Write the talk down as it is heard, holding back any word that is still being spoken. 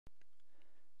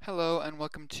Hello and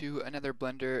welcome to another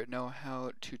Blender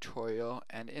know-how tutorial,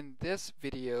 and in this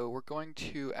video we're going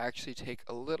to actually take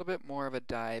a little bit more of a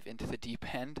dive into the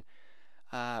deep end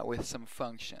with some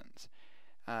functions.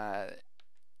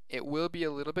 It will be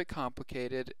a little bit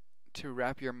complicated to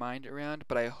wrap your mind around,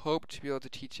 but I hope to be able to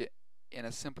teach it in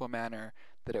a simple manner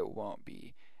that it won't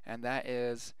be, and that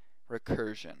is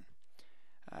recursion.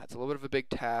 It's a little bit of a big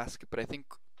task, but I think,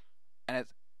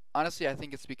 honestly I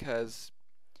think it's because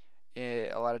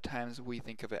a lot of times we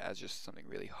think of it as just something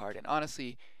really hard, and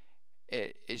honestly,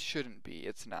 it shouldn't be.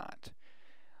 It's not.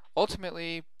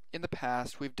 Ultimately, in the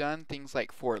past, we've done things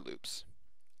like for loops.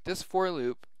 This for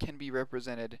loop can be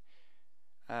represented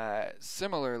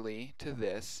similarly to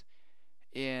this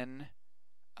in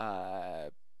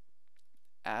as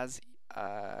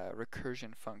a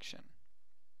recursion function.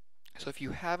 So if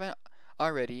you haven't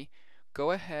already,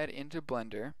 go ahead into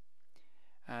Blender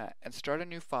and start a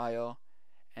new file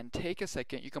and take a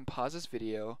second. You can pause this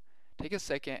video, take a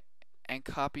second and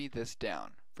copy this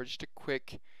down for just a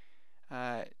quick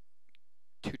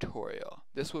tutorial.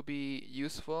 This will be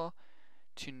useful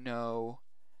to know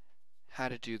how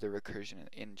to do the recursion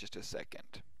in just a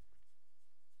second.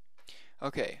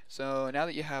 Okay, so now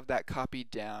that you have that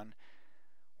copied down,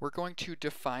 we're going to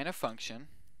define a function,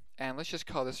 and let's just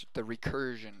call this the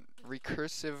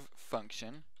recursive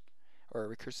function,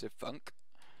 or recursive func,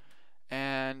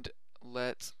 and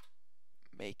let's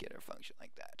make it a function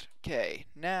like that. Okay,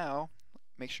 now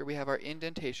make sure we have our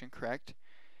indentation correct.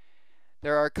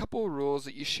 There are a couple rules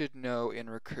that you should know in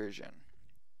recursion,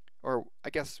 or I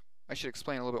guess I should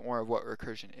explain a little bit more of what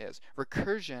recursion is.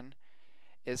 Recursion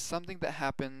is something that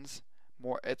happens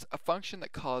more, it's a function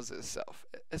that calls itself.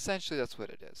 Essentially that's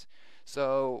what it is.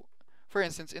 So for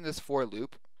instance, in this for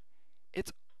loop,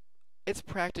 it's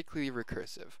practically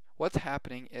recursive. What's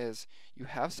happening is you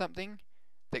have something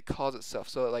that calls itself.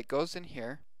 So it like goes in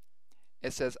here.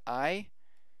 It says we're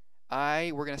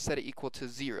going to set it equal to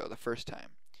 0 the first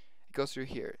time. It goes through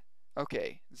here.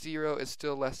 Okay, 0 is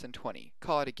still less than 20.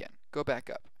 Call it again. Go back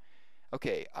up.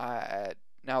 Okay,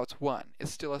 now it's 1.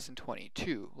 It's still less than 20.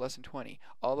 2, less than 20.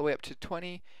 All the way up to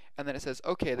 20. And then it says,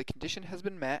 okay, the condition has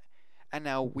been met, and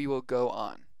now we will go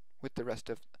on with the rest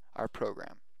of our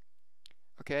program.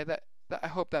 Okay, I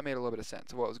hope that made a little bit of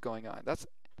sense of what was going on. That's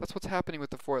what's happening with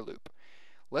the for loop.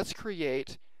 Let's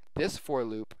create this for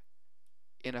loop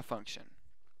in a function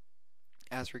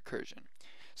as recursion.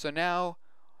 So now,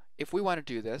 if we want to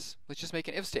do this, let's just make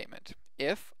an if statement.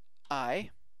 If I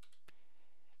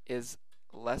is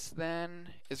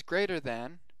greater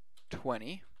than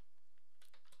 20,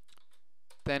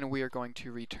 then we are going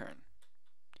to return.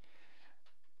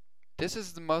 This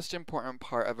is the most important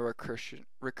part of a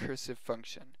recursive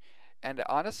function. And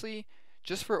honestly,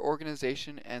 just for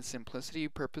organization and simplicity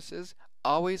purposes,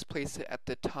 always place it at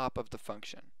the top of the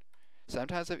function.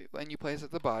 Sometimes when you place it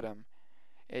at the bottom,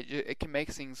 it can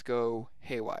make things go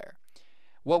haywire.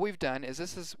 What we've done is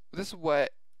this is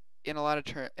what in a lot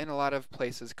of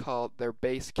places called their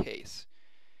base case.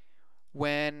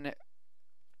 When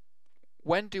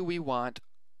do we want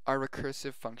our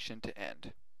recursive function to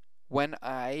end? When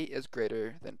I is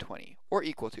greater than 20, or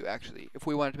equal to, actually, if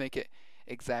we wanted to make it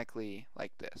exactly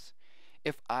like this.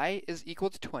 If I is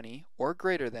equal to 20 or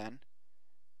greater than,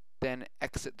 then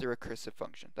exit the recursive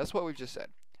function. That's what we've just said,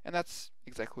 and that's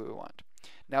exactly what we want.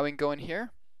 Now we can go in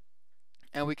here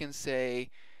and we can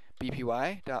say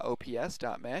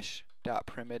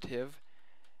bpy.ops.mesh.primitive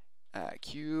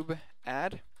cube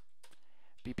add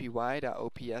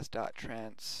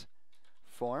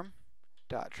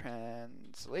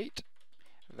bpy.ops.transform.translate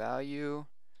value.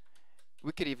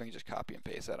 We could even just copy and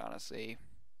paste that, honestly.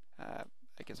 I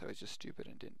guess I was just stupid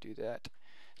and didn't do that.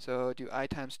 So do I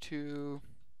times 2.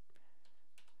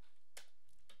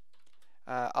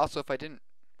 Also, I'm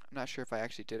not sure if I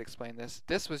actually did explain this.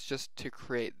 This was just to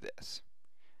create this,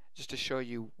 just to show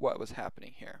you what was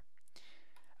happening here.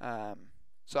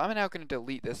 So I'm now going to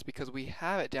delete this because we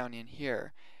have it down in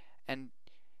here, and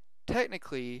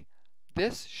technically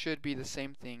this should be the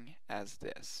same thing as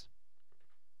this.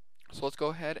 So let's go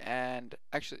ahead and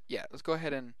let's go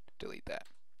ahead and delete that.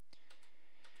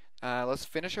 Let's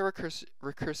finish our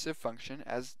recursive function,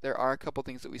 as there are a couple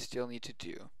things that we still need to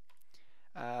do.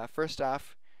 First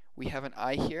off, we have an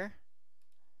I here,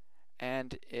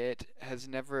 and it has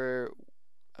never,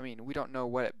 we don't know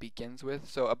what it begins with.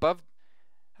 So above,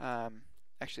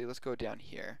 actually let's go down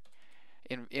here.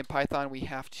 In Python we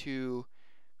have to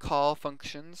call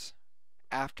functions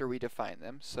after we define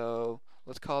them. So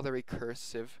let's call the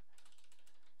recursive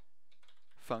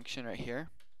function right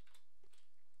here.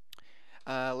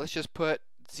 Let's just put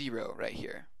 0 right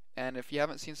here. And if you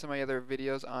haven't seen some of my other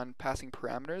videos on passing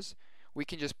parameters, we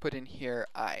can just put in here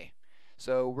I.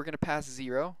 So we're going to pass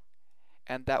 0,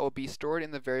 and that will be stored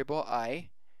in the variable I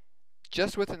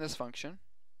just within this function.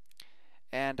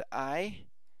 And I,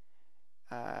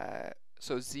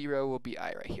 so 0 will be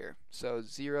I right here. So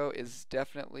 0 is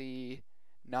definitely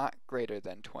not greater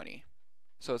than 20.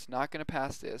 So it's not going to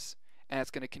pass this, and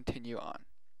it's going to continue on.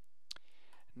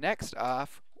 Next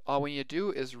off, all we need to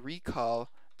do is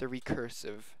recall the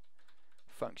recursive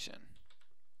function.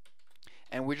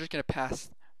 And we're just going to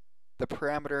pass the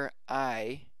parameter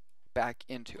I back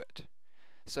into it.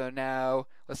 So now,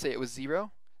 let's say it was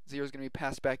 0. 0 is going to be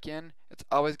passed back in. It's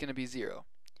always going to be 0.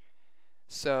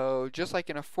 So just like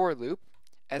in a for loop,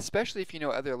 especially if you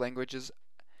know other languages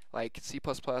like C++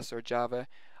 or Java,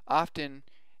 often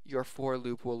your for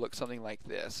loop will look something like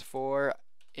this. For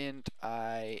int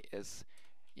I is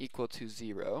equal to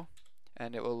 0,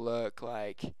 and it will look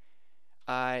like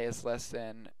I is less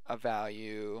than a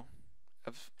value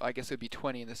of, I guess it would be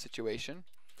 20 in this situation,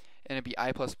 and it'd be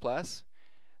I++.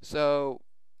 So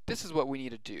this is what we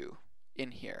need to do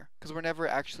in here, because we're never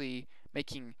actually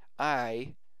making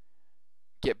I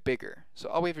get bigger. So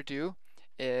all we have to do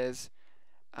is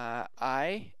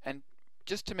I, and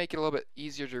just to make it a little bit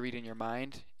easier to read in your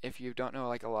mind, if you don't know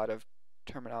like a lot of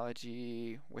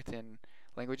terminology within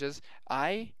languages,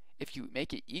 I, if you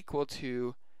make it equal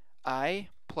to I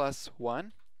plus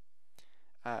 1,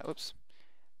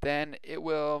 then it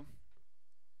will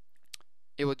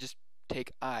just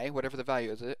take I, whatever the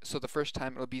value is. So the first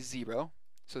time it will be 0.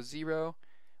 So 0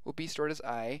 will be stored as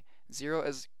I. 0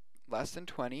 is less than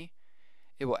 20.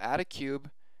 It will add a cube,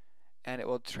 and it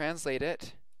will translate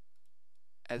it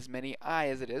as many I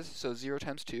as it is. So 0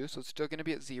 times 2, so it's still going to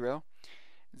be at 0.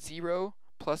 0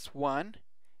 plus 1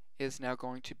 is now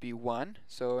going to be 1.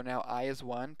 So now I is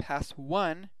 1. Pass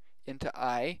 1 into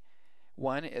I.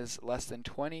 1 is less than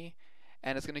 20.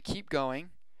 And it's going to keep going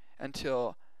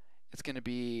until it's going to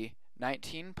be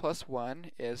 19 plus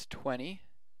 1 is 20.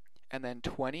 And then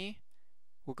 20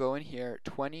 will go in here.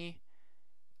 20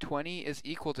 is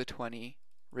equal to 20.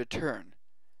 Return.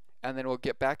 And then we'll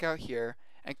get back out here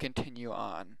and continue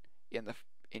on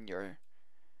in your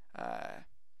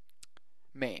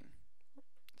main.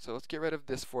 So let's get rid of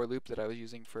this for loop that I was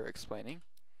using for explaining.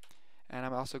 And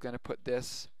I'm also going to put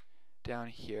this down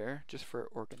here just for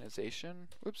organization.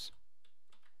 Whoops.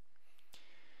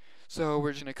 So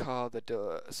we're just going to call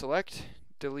the select,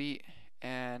 delete,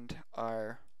 and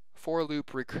our for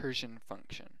loop recursion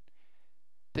function.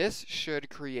 This should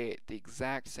create the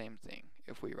exact same thing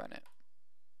if we run it.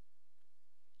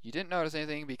 You didn't notice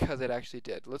anything because it actually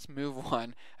did. Let's move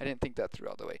one. I didn't think that through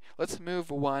all the way. Let's move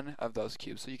one of those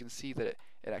cubes so you can see that it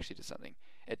actually did something.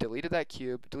 It deleted that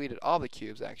cube, deleted all the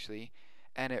cubes actually,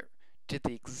 and it did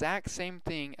the exact same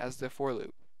thing as the for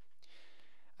loop.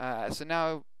 So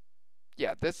now,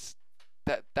 yeah,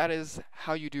 that is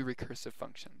how you do recursive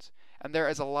functions. And there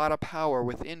is a lot of power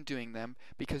within doing them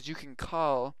because you can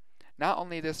call not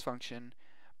only this function,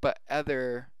 but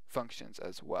other functions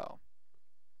as well.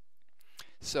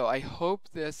 So I hope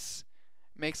this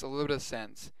makes a little bit of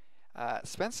sense.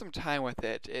 Spend some time with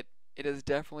it. It is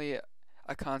definitely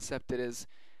a concept that is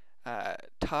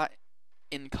taught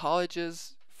in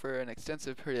colleges for an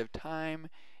extensive period of time.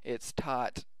 It's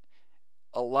taught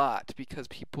a lot because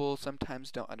people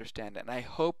sometimes don't understand it. And I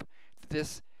hope that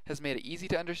this has made it easy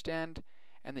to understand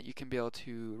and that you can be able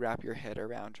to wrap your head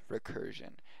around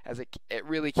recursion, as it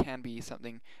really can be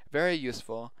something very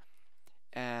useful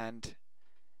and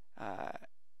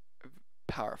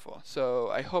powerful. So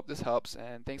I hope this helps,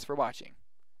 and thanks for watching.